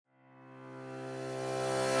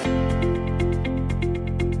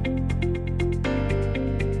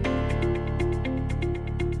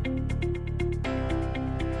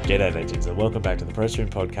G'day legends and welcome back to the Press Room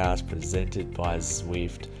Podcast presented by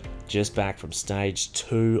Zwift. Just back from stage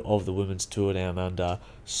 2 of the Women's Tour Down Under.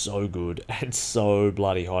 So good and so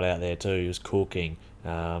bloody hot out there too. It was cooking.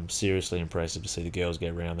 Seriously impressive to see the girls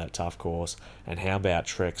get around that tough course. And how about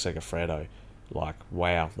Trek Segafredo? Like,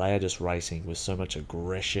 wow, they are just racing with so much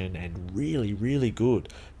aggression and really, really good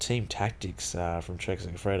team tactics from Trek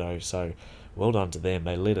Segafredo. So well done to them.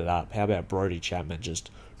 They lit it up. How about Brodie Chapman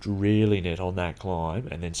just drilling it on that climb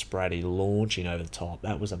and then Spratty launching over the top?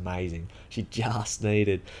 That was amazing. She just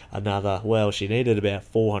needed she needed about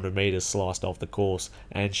 400 metres sliced off the course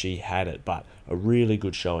and she had it. But a really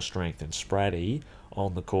good show of strength. And Spratty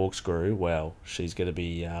on the corkscrew, well, she's going to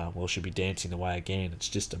be, she'll be dancing away again. It's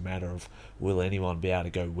just a matter of will anyone be able to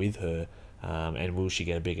go with her? And will she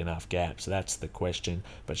get a big enough gap? So that's the question.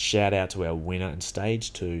 But shout out to our winner in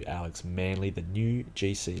stage 2, Alex Manley, the new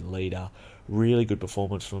GC leader. Really good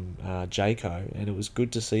performance from Jayco, and it was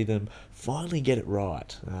good to see them finally get it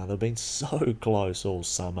right. They've been so close all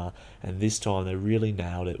summer, and this time they really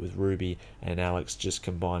nailed it with Ruby and Alex just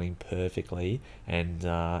combining perfectly. And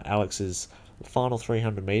Alex's final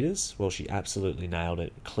 300 metres, well, she absolutely nailed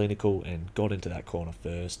it. Clinical and got into that corner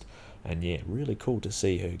first. And yeah, really cool to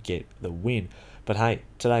see her get the win. But hey,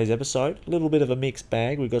 today's episode, a little bit of a mixed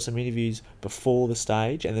bag. We've got some interviews before the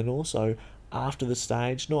stage and then also after the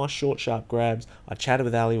stage. Nice short, sharp grabs. I chatted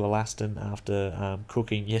with Ali Wollaston after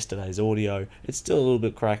cooking yesterday's audio. It's still a little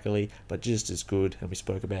bit crackly, but just as good. And we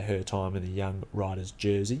spoke about her time in the Young Riders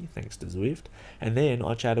jersey, thanks to Zwift. And then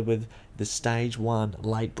I chatted with the stage 1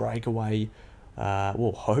 late breakaway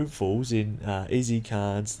hopefuls in Izzy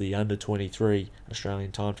Carnes, the under-23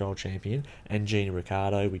 Australian time trial champion, and Gina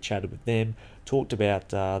Ricardo. We chatted with them, talked about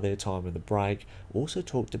their time in the break, also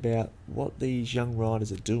talked about what these young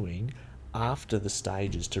riders are doing after the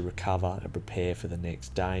stages to recover and prepare for the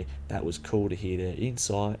next day. That was cool to hear their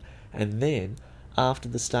insight. And then, after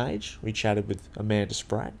the stage, we chatted with Amanda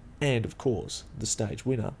Spratt, and of course, the stage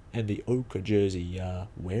winner, and the ochre jersey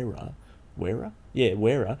wearer,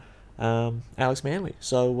 Alex Manley.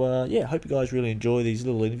 So hope you guys really enjoy these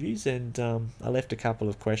little interviews, and I left a couple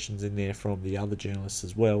of questions in there from the other journalists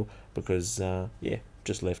as well because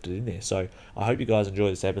just left it in there. So I hope you guys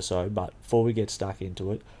enjoy this episode, but before we get stuck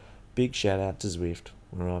into it, big shout out to Zwift.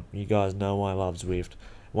 All right, you guys know I love Zwift.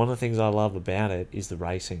 One of the things I love about it is the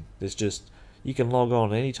racing. You can log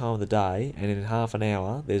on any time of the day, and in half an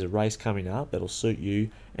hour there's a race coming up that'll suit you,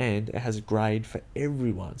 and it has a grade for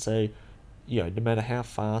everyone. So no matter how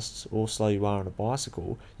fast or slow you are on a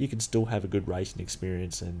bicycle, you can still have a good racing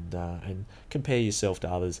experience and compare yourself to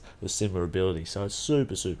others with similar ability. So it's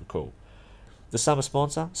super, super cool. The summer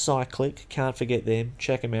sponsor, Cyclic, can't forget them.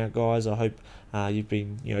 Check them out, guys. I hope you've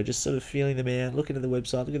been, just sort of feeling them out, looking at the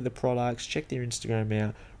website, looking at the products, check their Instagram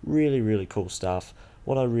out. Really, really cool stuff.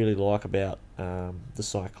 What I really like about the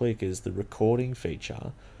Cyclic is the recording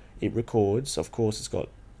feature. It records, of course, it's got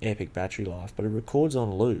epic battery life, but it records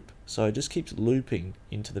on loop, so it just keeps looping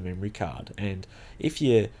into the memory card. And if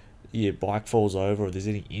your bike falls over or there's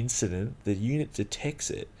any incident, the unit detects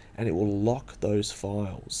it and it will lock those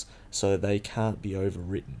files so they can't be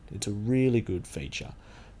overwritten. It's a really good feature.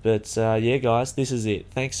 But guys, this is it.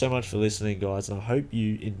 Thanks so much for listening, guys, and I hope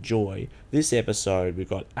you enjoy this episode. We've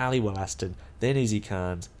got Ali Wollaston, then Izzy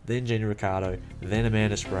Carnes, then Gina Ricardo, then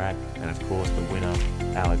Amanda Spratt, and of course the winner,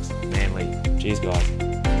 Alex Manley. Cheers, guys.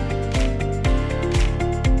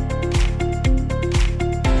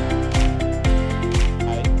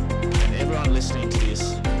 Listening to this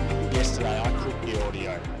yesterday, I cooked the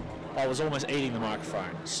audio. I was almost eating the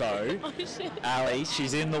microphone. So, Ali,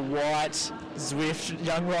 she's in the white Zwift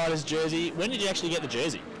Young Riders jersey. When did you actually get the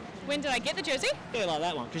jersey? When did I get the jersey? Yeah, like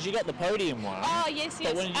that one, because you got the podium one. Oh, yes.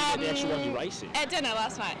 But when did you get the actual one you racing? At dinner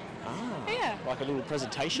last night. Ah, yeah. Like a little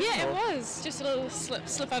presentation? Yeah, it was. Just a little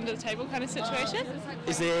slip under the table kind of situation.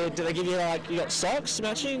 Do they give you, you got socks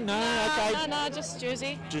matching? No, okay. No, just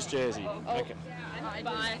jersey. Just jersey, okay.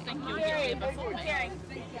 Bye, thank you.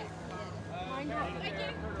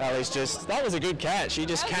 Ali's that was a good catch. She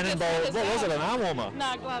just cannonballed, what was it, an arm warmer?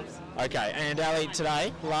 No, gloves. Okay, and Ali,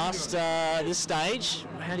 today, this stage,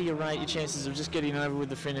 how do you rate your chances of just getting over with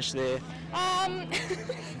the finish there? A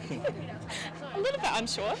little bit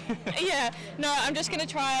unsure. Yeah, no, I'm just going to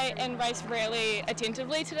try and race really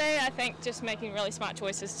attentively today. I think just making really smart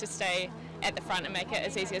choices to stay at the front and make it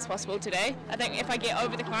as easy as possible today. I think if I get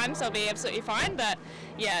over the climbs, I'll be absolutely fine, but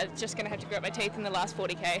yeah, just going to have to grit my teeth in the last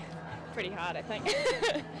 40k. Pretty hard, I think.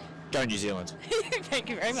 Go New Zealand. Thank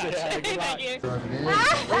you very much. Thank you.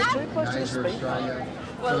 Too close to the speed.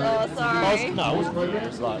 Well, sorry. No, it wasn't moving. It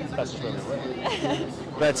was that's just moving.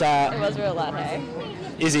 But it was real loud, hey?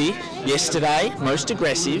 Izzy, yesterday, most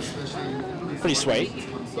aggressive, pretty sweet.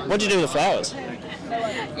 What did you do with the flowers?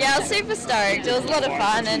 Yeah, I was super stoked. It was a lot of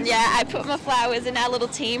fun, and I put my flowers in our little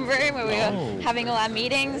team room where we were having all our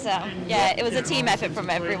meetings. It was a team effort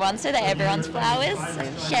from everyone, so that everyone's flowers,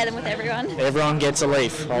 share them with everyone. Everyone gets a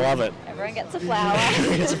leaf. I love it. Everyone gets a flower.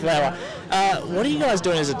 Everyone gets a flower. What are you guys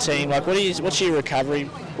doing as a team? Like, what's your recovery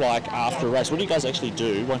like after a race? What do you guys actually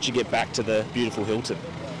do once you get back to the beautiful Hilton?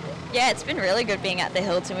 Yeah, it's been really good being at the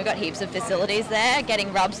Hilton. We've got heaps of facilities there,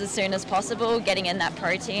 getting rubs as soon as possible, getting in that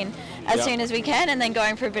protein as soon as we can, and then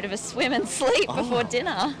going for a bit of a swim and sleep before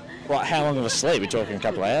dinner. Right, how long of a sleep? We're talking a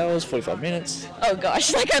couple of hours, 45 minutes? Oh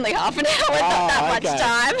gosh, like only half an hour, not that much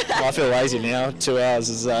time. Well, I feel lazy now. 2 hours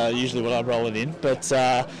is usually what I'm rolling in. But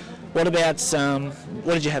what about,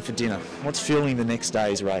 what did you have for dinner? What's fueling the next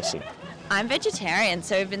day's racing? I'm vegetarian,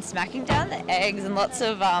 so we've been smacking down the eggs and lots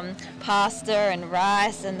of pasta and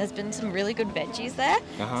rice, and there's been some really good veggies there.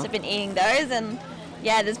 So I've been eating those, and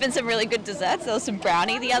there's been some really good desserts. There was some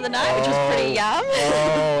brownie the other night, which was pretty yum.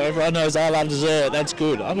 Everyone knows I love dessert. That's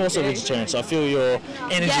good. I'm also vegetarian, so I feel your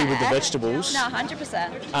energy with the vegetables. No,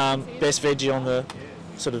 100%. Best veggie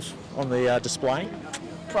on the display?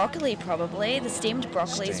 Broccoli, probably. The steamed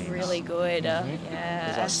broccoli is really good.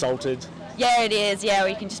 Is that salted? Yeah, it is. Yeah,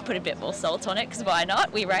 we can just put a bit more salt on it, because why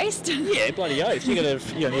not? We raced. Yeah, bloody oath. You got the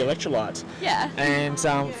electrolytes. Yeah. And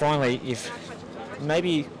finally, if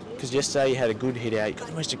maybe because yesterday you had a good hit out, you got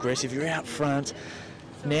the most aggressive, you're out front.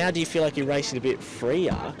 Now, do you feel like you're racing a bit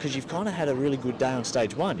freer because you've kind of had a really good day on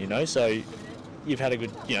stage one? So you've had a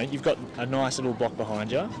good, you've got a nice little block behind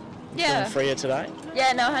you. Yeah. Feeling freer today?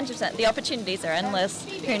 Yeah, no, 100%. The opportunities are endless.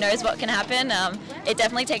 Who knows what can happen? It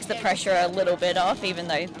definitely takes the pressure a little bit off, even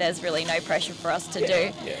though there's really no pressure for us to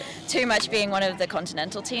do too much, being one of the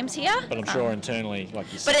continental teams here. But I'm sure internally,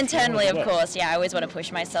 like you said. But internally, of course, I always want to push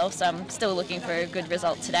myself, so I'm still looking for a good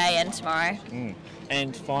result today and tomorrow.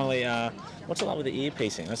 And finally, what's it like with the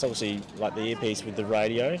earpiecing? That's obviously like the earpiece with the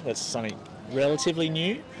radio. That's something relatively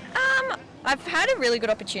new. I've had a really good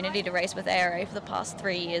opportunity to race with ARA for the past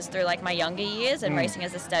 3 years through like my younger years and racing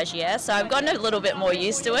as a stagiaire, so I've gotten a little bit more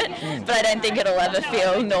used to it, but I don't think it'll ever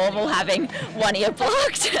feel normal having one ear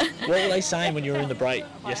blocked. What were they saying when you were in the break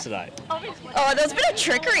yesterday? Oh, there's a bit of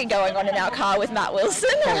trickery going on in our car with Matt Wilson.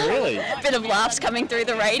 Oh, really? A bit of laughs coming through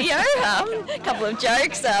the radio, a couple of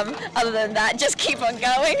jokes. Other than that, just keep on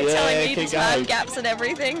going, telling me the time gaps and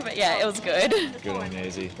everything, but it was good. Good on you,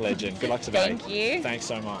 Izzy. Legend. Good luck today. Thank you. Thanks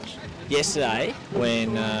so much. Yesterday,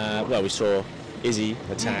 when we saw Izzy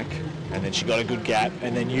attack, and then she got a good gap,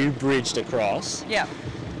 and then you bridged across. Yeah.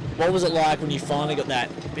 What was it like when you finally got that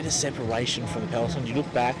bit of separation from the peloton? You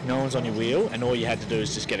look back, no one's on your wheel, and all you had to do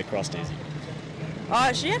is just get across to Izzy.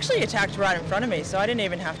 She actually attacked right in front of me, so I didn't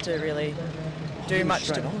even have to really do much.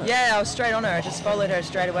 Straight on her. Yeah, I was straight on her. I just followed her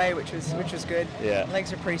straight away, which was good. Yeah.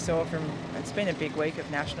 Legs are pretty sore from. It's been a big week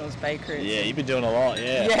of nationals, Bay Cruise. Yeah, you've been doing a lot.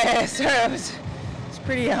 Yeah. Yeah, so I was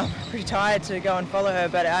pretty tired to go and follow her,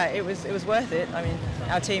 but it was worth it. I mean,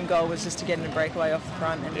 our team goal was just to get in a breakaway off the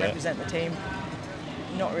front and represent the team.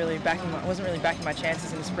 Wasn't really backing my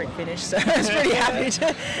chances in the sprint finish, so I was pretty happy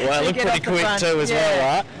to. Well, it looked pretty quick too, as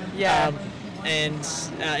well, right? Yeah. And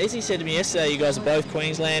Izzy said to me yesterday, you guys are both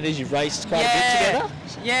Queenslanders. You've raced quite a bit together.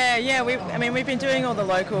 Yeah. We've been doing all the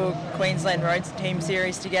local Queensland Roads team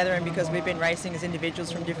series together, and because we've been racing as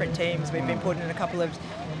individuals from different teams, we've been putting in a couple of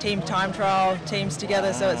team time trial teams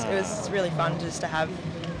together. So it was really fun just to have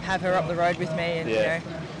her up the road with me, and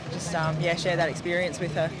share that experience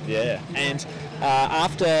with her. Yeah. And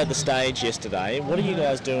after the stage yesterday, what are you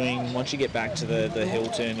guys doing once you get back to the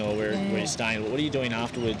Hilton or where you're staying? What are you doing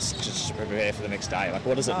afterwards just to prepare for the next day? Like,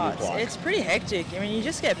 what does it look like? It's pretty hectic. I mean, you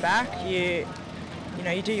just get back, you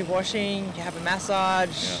do your washing, you have a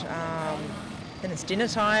massage, then it's dinner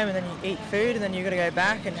time, and then you eat food, and then you've got to go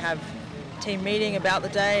back and have team meeting about the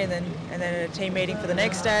day, and then a team meeting for the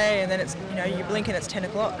next day, and then it's you blink and it's 10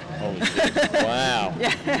 o'clock. Holy shit. Wow.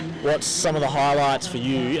 Yeah. What's some of the highlights for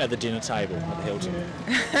you at the dinner table at the Hilton?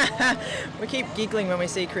 We keep giggling when we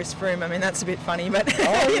see Chris Froome. I mean, that's a bit funny, but of course.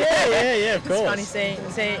 It's funny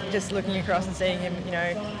seeing just looking across and seeing him,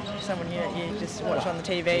 someone you just watch on the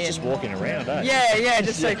TV. He's just walking around, eh? Yeah,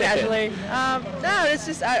 just so casually. No, it's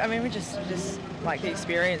just we just like the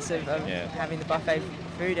experience of having the buffet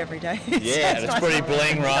food every day. Yeah, So it's pretty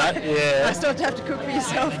bling, right? Yeah. Nice not to have to cook for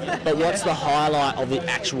yourself. But what's the highlight of the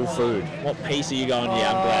actual food? What piece are you going to?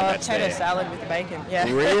 Yeah, I'm glad that's potato there. salad with bacon.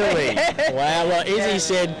 Yeah. Really? Yeah. Wow. Well, Izzy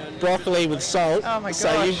said broccoli with salt. Oh my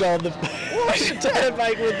So gosh. you've gone the potato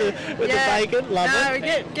bacon with the bacon. Love no,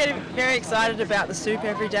 it. we get very excited about the soup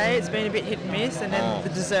every day. It's been a bit hit and miss, and then the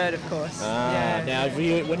dessert, of course. Yeah. Now,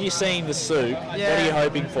 when you're seeing the soup, what are you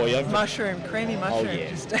hoping for? Mushroom, creamy mushroom. Oh yeah.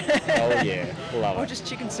 Just Oh yeah. Love or it. just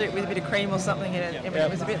chicken soup with a bit of cream or something in it. I mean,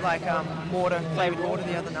 it was a bit like flavoured water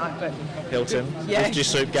the other night, but Hilton, yeah. lift your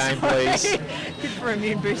soup game, please. Good for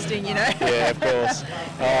immune boosting, you know. Yeah, of course.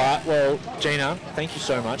 All right. Well, Gina, thank you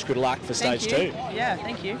so much. Good luck for stage Thank you. 2. Yeah,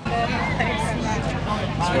 thank you. Thanks.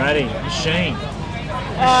 Ready, Machine.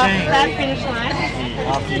 That finish line.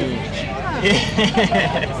 After you.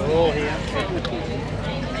 We're all here.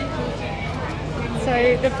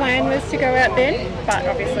 So the plan was to go out then, but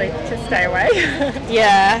obviously to stay away.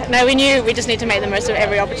 Yeah, no, we knew we just need to make the most of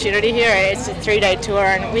every opportunity here. It's a 3-day tour,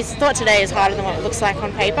 and we thought today is harder than what it looks like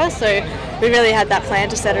on paper, so we really had that plan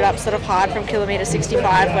to set it up sort of hard from kilometre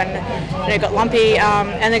 65 when it got lumpy,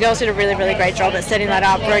 and the girls did a really, really great job at setting that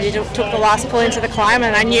up. Brody took the last pull into the climb,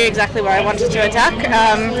 and I knew exactly where I wanted to attack.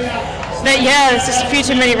 But yeah, there's just a few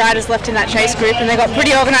too many riders left in that chase group, and they got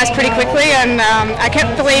pretty organised pretty quickly, and I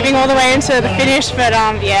kept believing all the way into the finish, but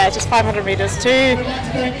yeah, just 500 metres too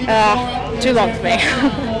long for me.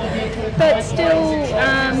 But still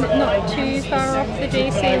not too far off the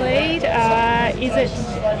GC lead. Is it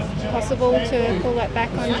possible to pull that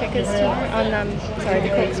back on checkers tomorrow? The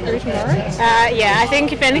corkscrew tomorrow? Yeah, I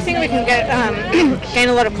think if anything we can get gain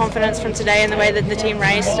a lot of confidence from today in the way that the team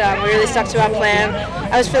raced. We really stuck to our plan.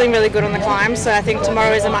 I was feeling really good on the climb, so I think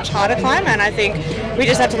tomorrow is a much harder climb, and I think we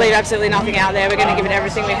just have to leave absolutely nothing out there. We're going to give it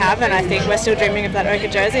everything we have, and I think we're still dreaming of that Oka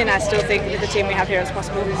jersey, and I still think with the team we have here it's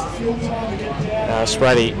possible.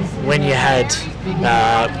 Spratty, when you had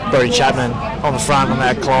Brody Chapman on the front on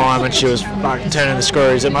that climb and she was turning the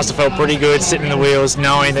screws, it must have felt pretty good sitting in the wheels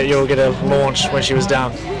knowing that you were going to launch when she was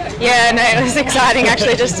done. Yeah, no, it was exciting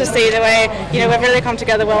actually just to see the way, we've really come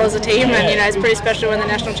together well as a team, and it's pretty special when the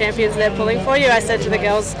national champions they're pulling for you. I said to the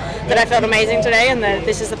girls that I felt amazing today and that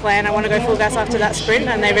this is the plan. I want to go full gas after that sprint,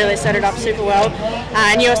 and they really set it up super well.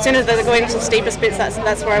 And as soon as they're going to the steeper spits,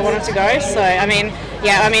 that's where I wanted to go. So,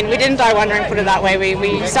 we didn't die wondering, put it that way.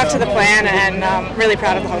 We stuck to the plan, and really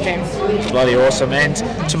proud of the whole team. Bloody awesome. And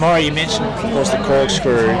tomorrow you mentioned, of course, the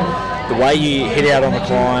corkscrew, the way you hit out on the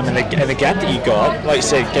climb and the gap that you got, like you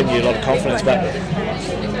said, giving you a lot of confidence, but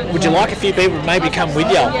would you like a few people to maybe come with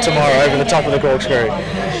you tomorrow over the top of the corkscrew?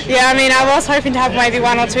 Yeah, I was hoping to have maybe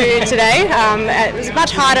one or two today. It was a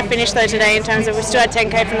much harder finish though today in terms of we still had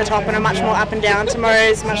 10k from the top and a much more up and down.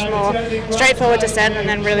 Tomorrow's much more straightforward descent and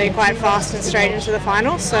then really quite fast and straight into the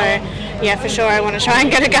final. So yeah, for sure I want to try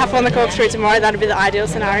and get a gap on the corkscrew tomorrow. That'd be the ideal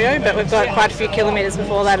scenario, but we've got quite a few kilometres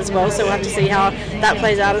before that as well, so we'll have to see how that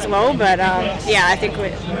plays out as well. But I think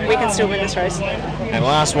we can still win this race. And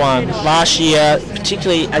last one, last year,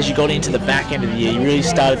 particularly as you got into the back end of the year, you really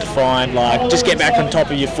started to find, just get back on top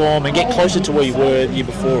of your form and get closer to where you were the year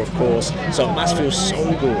before, of course. So it must feel so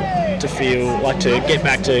good to get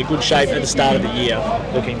back to good shape at the start of the year,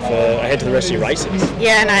 looking ahead to the rest of your races.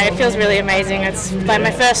 Yeah, no, it feels really amazing. It's like my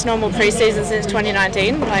first normal pre-season since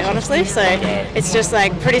 2019, honestly. So it's just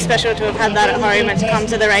pretty special to have had that at home and to come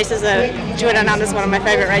to the races. 200 under is one of my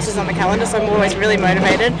favourite races on the calendar, so I'm always really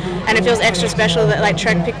motivated. And it feels extra special that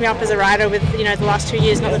Trek picked me up as a rider with the last 2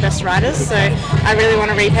 years not the best riders. So I really want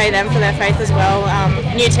to repay them for their faith as well.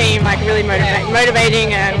 New team, really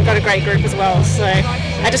motivating, and got a great group as well. So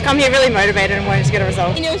I just come here really motivated and wanting to get a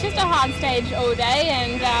result. It was just a hard stage all day,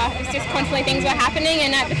 and it was just constantly things were happening.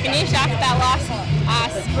 And at the finish, after that last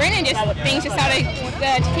sprint, and things just started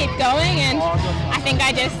to keep going. And I think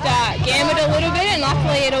I just gambled a little bit, and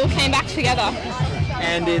luckily it all came back together.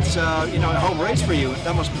 And it's a home race for you.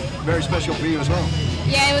 That must be very special for you as well.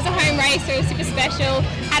 Yeah, it was a home race, so it was super special.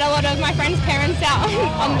 Had a lot of my friends' parents out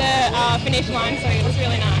on the finish line, so it was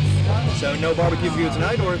really nice. So no barbecue for you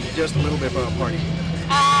tonight, or just a little bit of a party?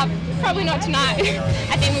 Probably not tonight.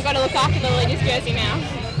 I think we've got to look after the leaders jersey now.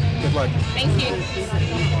 Good luck. Thank you.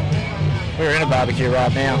 We're in a barbecue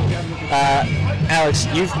right now. Alex,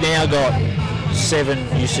 you've now got 7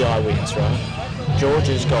 UCI wins, right?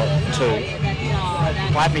 Georgia's got 2.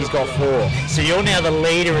 Clappy's got 4. So you're now the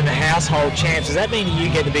leader in the household champs. Does that mean you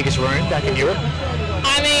get the biggest room back in Europe?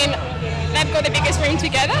 They've got the biggest room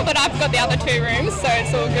together, but I've got the other 2 rooms, so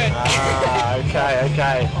it's all good.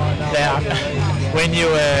 Okay. Now, when you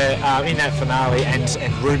were in that finale and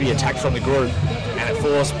Ruby attacked from the group, and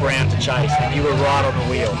forced Brown to chase, and you were right on the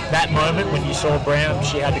wheel. That moment when you saw Brown,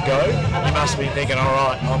 she had to go, you must have been thinking, all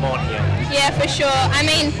right, I'm on here. Yeah, for sure. I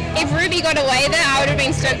mean, if Ruby got away there, I would have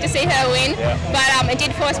been stoked to see her win. Yeah. But it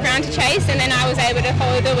did force Brown to chase, and then I was able to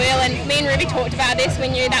follow the wheel. And me and Ruby talked about this. We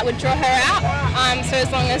knew that would draw her out. So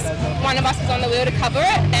as long as one of us was on the wheel to cover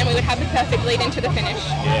it, then we would have the perfect lead into the finish.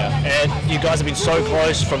 Yeah, and you guys have been so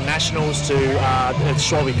close from Nationals to the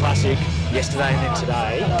Shoreby Classic yesterday and then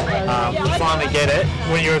today. To finally get it,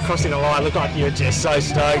 when you were crossing the line, it looked like you were just so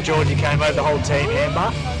stoked. Georgie came over, the whole team.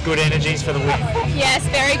 Amber, good energies for the win. Yes,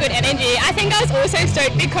 very good energy. I think I was also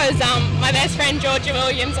stoked because my best friend Georgia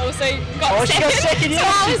Williams also got second. She got second, so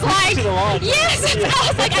yeah. I was like, To the line. yes. I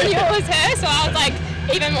was like, I knew it was her, so I was like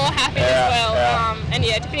even more happy as well. Yeah. And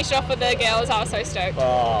yeah, to finish off with the girls, I was so stoked.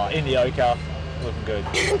 Oh, in the Oka, looking good.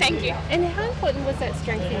 Thank you. And how important was that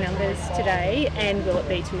strength in numbers today, and will it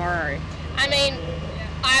be tomorrow? I mean,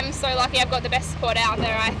 I'm so lucky I've got the best squad out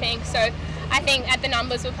there, I think. So I think at the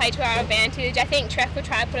numbers we'll play to our advantage. I think Treff will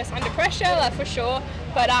try to put us under pressure, for sure.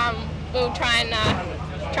 But we'll try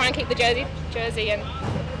and keep the jersey and.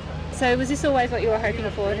 So was this always what you were hoping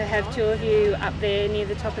for, to have two of you up there near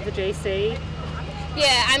the top of the GC?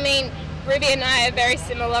 Yeah, I mean, Ruby and I are very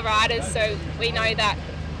similar riders, so we know that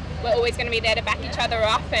we're always going to be there to back each other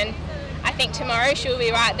up. And I think tomorrow she'll be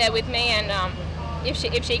right there with me. And if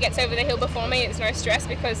she gets over the hill before me, it's no stress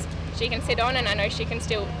because she can sit on, and I know she can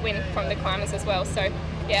still win from the climbers as well. So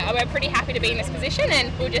yeah, we're pretty happy to be in this position,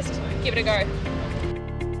 and we'll just give it a go.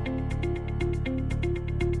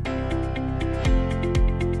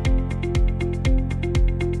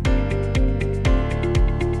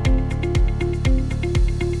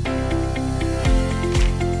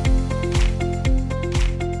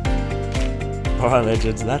 Alright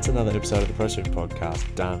legends, that's another episode of the Pro Swim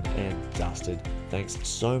Podcast done and dusted. Thanks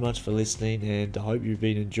so much for listening, and I hope you've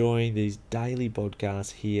been enjoying these daily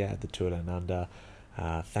podcasts here at the Tour Down Under.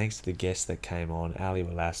 Thanks to the guests that came on, Ali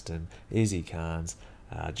Wollaston, Izzy Carnes,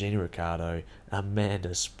 Gina Ricardo,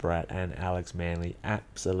 Amanda Spratt and Alex Manley,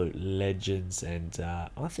 absolute legends, and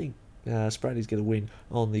I think Spratt is going to win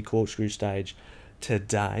on the corkscrew stage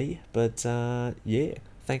today. But yeah,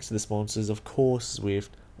 thanks to the sponsors, of course Zwift,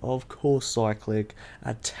 of course Cyclic,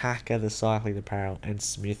 Attacker the Cycling Apparel, and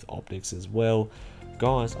Smith Optics as well.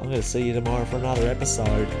 Guys, I'm going to see you tomorrow for another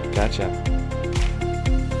episode. Catch ya.